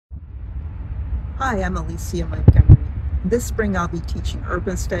Hi, I'm Alicia Montgomery. This spring I'll be teaching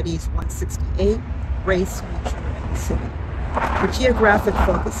Urban Studies 168, Race, Nature, and the City. The geographic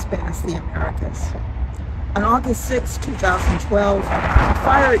focus spans the Americas. On August 6, 2012, a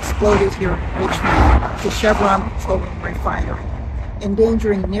fire exploded here in Richmond, the Chevron Petroleum Refinery,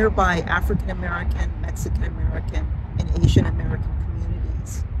 endangering nearby African American, Mexican American, and Asian American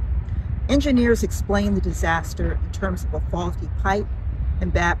communities. Engineers explained the disaster in terms of a faulty pipe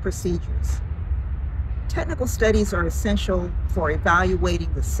and bad procedures. Technical studies are essential for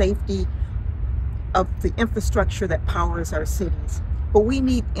evaluating the safety of the infrastructure that powers our cities, but we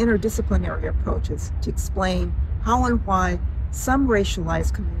need interdisciplinary approaches to explain how and why some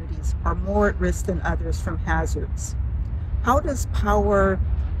racialized communities are more at risk than others from hazards. How does power,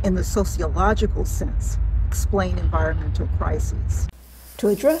 in the sociological sense, explain environmental crises? To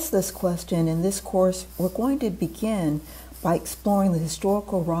address this question in this course, we're going to begin by exploring the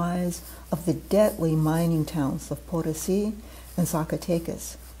historical rise of the deadly mining towns of Potosi and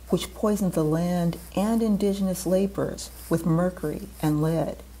Zacatecas, which poisoned the land and indigenous laborers with mercury and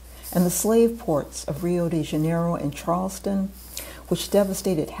lead, and the slave ports of Rio de Janeiro and Charleston, which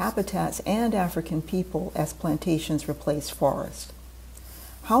devastated habitats and African people as plantations replaced forests.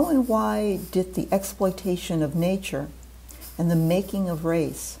 How and why did the exploitation of nature and the making of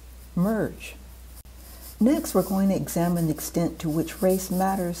race merge? Next, we're going to examine the extent to which race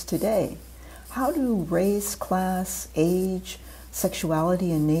matters today. How do race, class, age,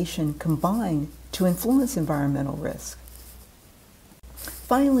 sexuality, and nation combine to influence environmental risk?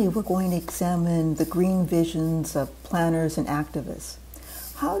 Finally, we're going to examine the green visions of planners and activists.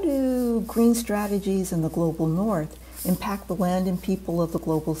 How do green strategies in the global north impact the land and people of the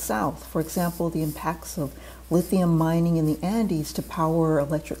global south? For example, the impacts of lithium mining in the Andes to power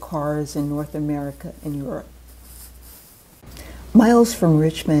electric cars in North America and Europe. Miles from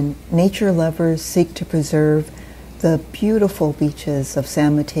Richmond, nature lovers seek to preserve the beautiful beaches of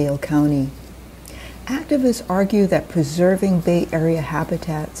San Mateo County. Activists argue that preserving Bay Area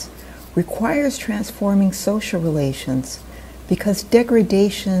habitats requires transforming social relations because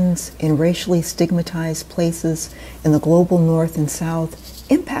degradations in racially stigmatized places in the global north and south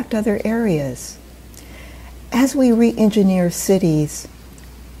impact other areas. As we re-engineer cities,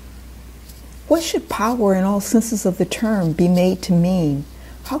 what should power in all senses of the term be made to mean?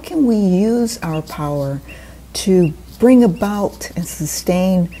 How can we use our power to bring about and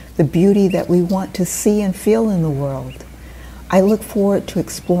sustain the beauty that we want to see and feel in the world? I look forward to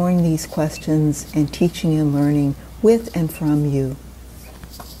exploring these questions and teaching and learning with and from you.